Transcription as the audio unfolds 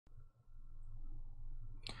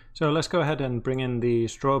So let's go ahead and bring in the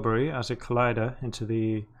strawberry as a collider into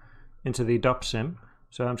the DOP sim.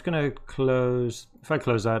 So I'm just going to close, if I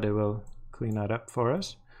close that, it will clean that up for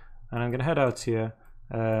us. And I'm going to head out here.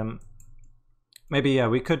 Maybe, yeah,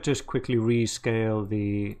 we could just quickly rescale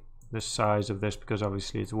the size of this because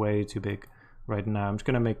obviously it's way too big right now. I'm just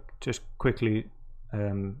going to just quickly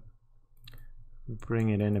bring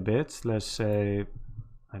it in a bit. Let's say,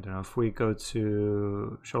 I don't know, if we go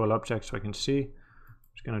to show all objects so I can see,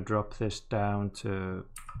 I'm just going to drop this down to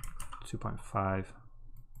 2.5.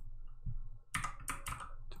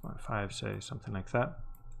 2.5, say something like that.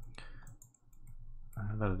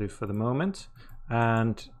 That'll do for the moment.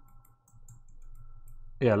 And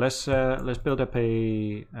yeah, let's build up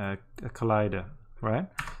a collider, right?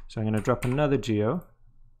 So I'm going to drop another geo.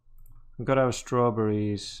 We've got our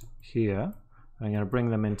strawberries here. I'm going to bring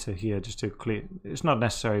them into here just to clear. It's not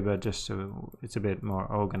necessary, but just so it's a bit more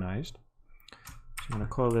organized. So I'm going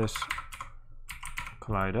to call this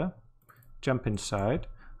collider. Jump inside.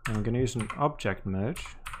 And I'm going to use an object merge.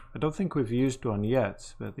 I don't think we've used one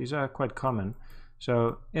yet, but these are quite common.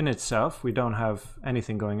 So in itself, we don't have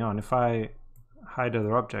anything going on. If I hide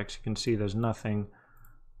other objects, you can see there's nothing,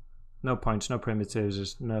 no points, no primitives,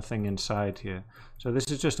 there's nothing inside here. So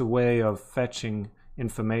this is just a way of fetching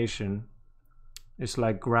information. It's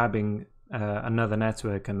like grabbing another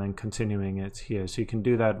network and then continuing it here. So you can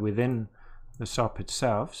do that within the SOP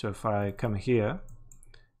itself. So if I come here,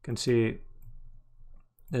 you can see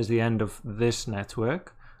there's the end of this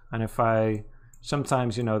network. And if I,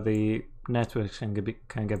 sometimes, you know, the networks can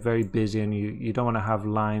get very busy and you don't want to have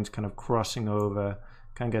lines kind of crossing over,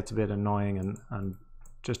 can get a bit annoying and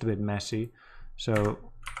just a bit messy. So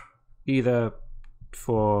either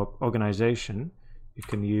for organization, you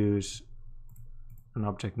can use an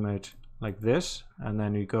object merge like this, and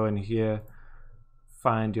then you go in here,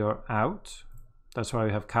 find your out. That's why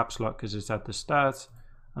we have caps lock, because it's at the start,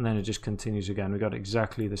 and then it just continues again. We got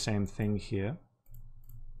exactly the same thing here,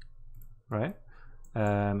 right?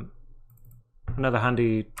 Another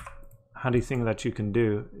handy thing that you can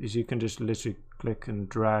do is you can just literally click and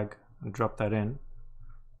drag and drop that in.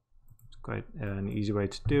 It's quite an easy way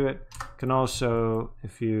to do it. You can also,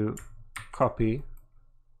 if you copy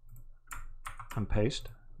and paste,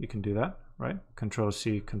 you can do that, right? Control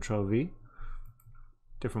C, Control V.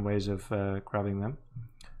 Different ways of grabbing them.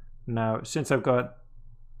 Now, since I've got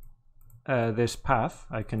this path,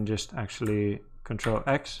 I can just actually Control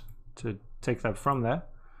X to take that from there.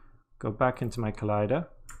 Go back into my collider,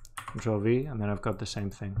 Control V, and then I've got the same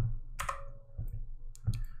thing.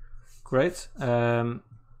 Great.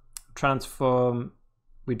 Transform,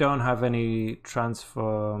 we don't have any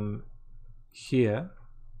transform here,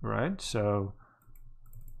 right? So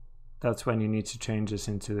that's when you need to change this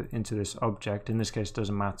into this object. In this case, it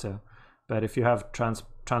doesn't matter. But if you have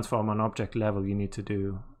transform on object level, you need to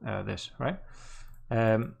do this, right?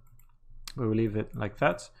 We'll leave it like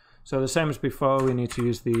that. So the same as before, we need to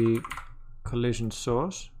use the collision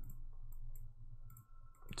source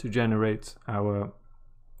to generate our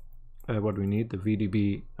what we need, the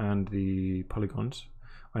VDB and the polygons.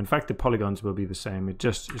 Well, in fact, the polygons will be the same. It's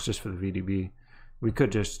just for the VDB. We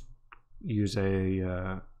could just use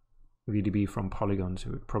a VDB from polygons. It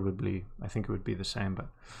would probably, I think it would be the same, but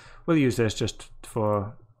we'll use this just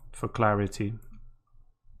for clarity.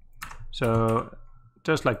 So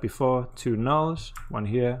just like before, two nulls, one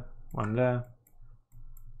here, one there.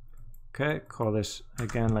 Okay, call this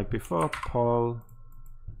again like before, pol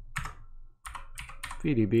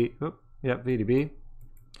VDB, VDB.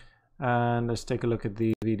 And let's take a look at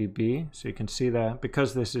the VDB. So you can see there,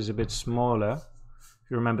 because this is a bit smaller, if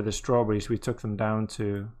you remember the strawberries, we took them down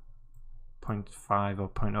to 0.5 or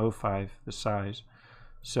 0.05, the size.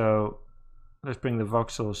 So let's bring the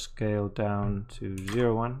voxel scale down to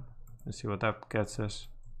 0.1. Let's see what that gets us.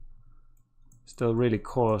 Still really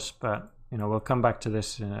coarse, but you know, we'll come back to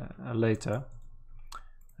this later.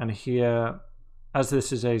 And here, as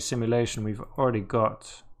this is a simulation, we've already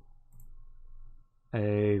got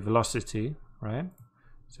a velocity, right?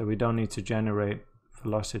 So we don't need to generate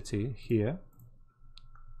velocity here,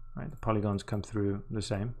 right? The polygons come through the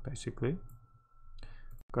same, basically.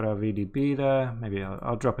 Got our VDB there. Maybe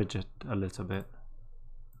I'll drop it just a little bit.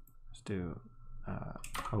 Let's do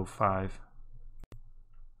 0.5.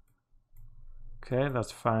 Okay,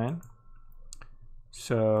 that's fine.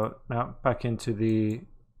 So now back into the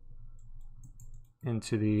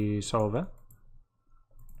solver,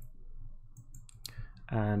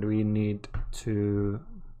 and we need to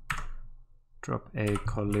drop a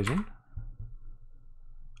collision.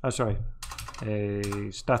 Oh, sorry, a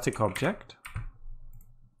static object.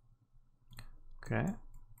 Okay,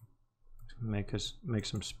 make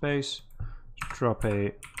some space, drop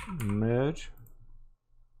a merge,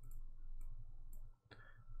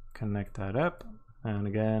 connect that up, and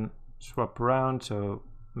again swap around, so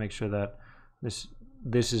make sure that this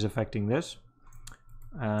is affecting this,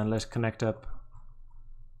 and let's connect up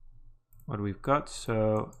what we've got.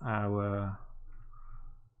 So our,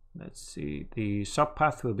 let's see, the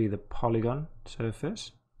subpath will be the polygon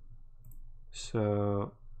surface.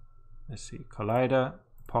 So let's see, collider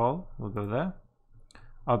pol will go there.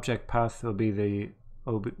 Object path will be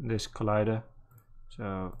this collider,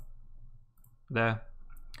 so there.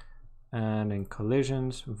 And in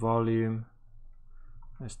collisions, volume,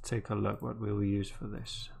 let's take a look what we'll use for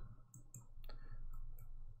this.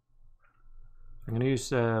 I'm going to use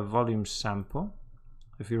the volume sample.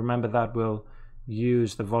 If you remember, that will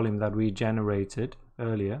use the volume that we generated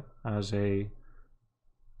earlier as a,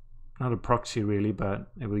 not a proxy really,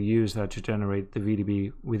 but it will use that to generate the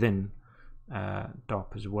VDB within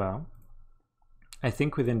DOP as well. I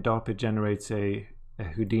think within DOP it generates a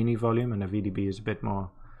Houdini volume, and a VDB is a bit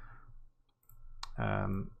more,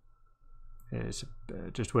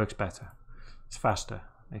 just works better. It's faster,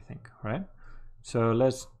 I think, right? So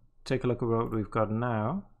let's take a look at what we've got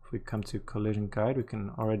now. If we come to collision guide, we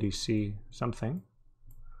can already see something.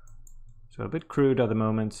 So a bit crude at the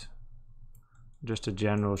moment, just a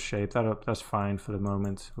general shape. That's fine for the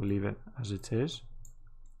moment. We'll leave it as it is.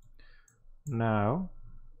 Now,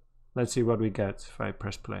 let's see what we get if I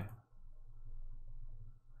press play.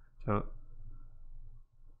 So,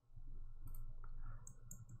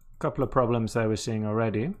 a couple of problems that we're seeing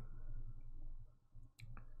already.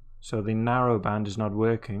 So the narrow band is not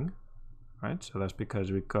working, right? So that's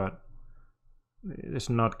because we've got, it's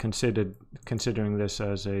not considering this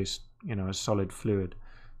as a, you know, a solid fluid.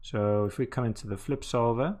 So if we come into the flip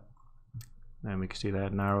solver, then we can see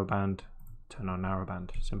that narrow band, turn on narrow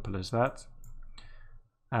band, simple as that.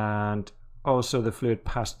 And also the fluid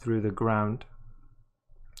passed through the ground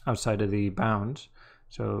outside of the bounds.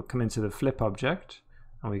 So come into the flip object,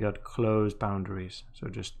 and we got closed boundaries. So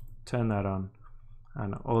just turn that on,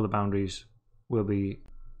 and all the boundaries will be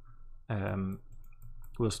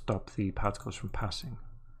will stop the particles from passing.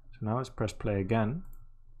 So now let's press play again.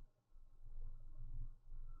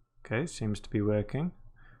 Okay, seems to be working.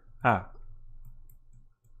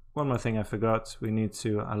 One more thing I forgot. We need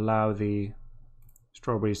to allow the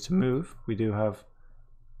strawberries to move. We do have,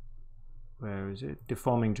 where is it?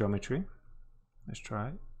 Deforming geometry. Let's try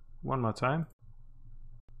it one more time.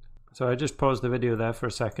 So I just paused the video there for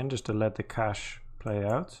a second just to let the cache play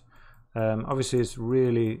out. Obviously it's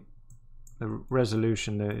really, the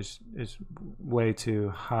resolution there is way too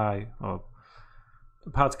high, or the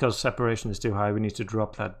particle separation is too high. We need to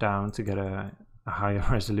drop that down to get a higher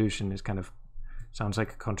resolution. It kind of sounds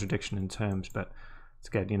like a contradiction in terms, but to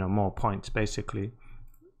get, you know, more points basically.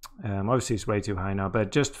 Obviously it's way too high now,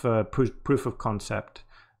 but just for proof of concept,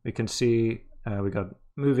 we can see we got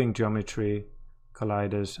moving geometry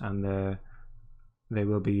colliders, and they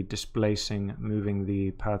will be displacing, moving the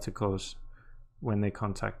particles when they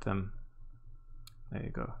contact them. There you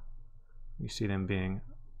go. You see them being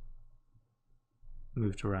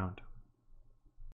moved around.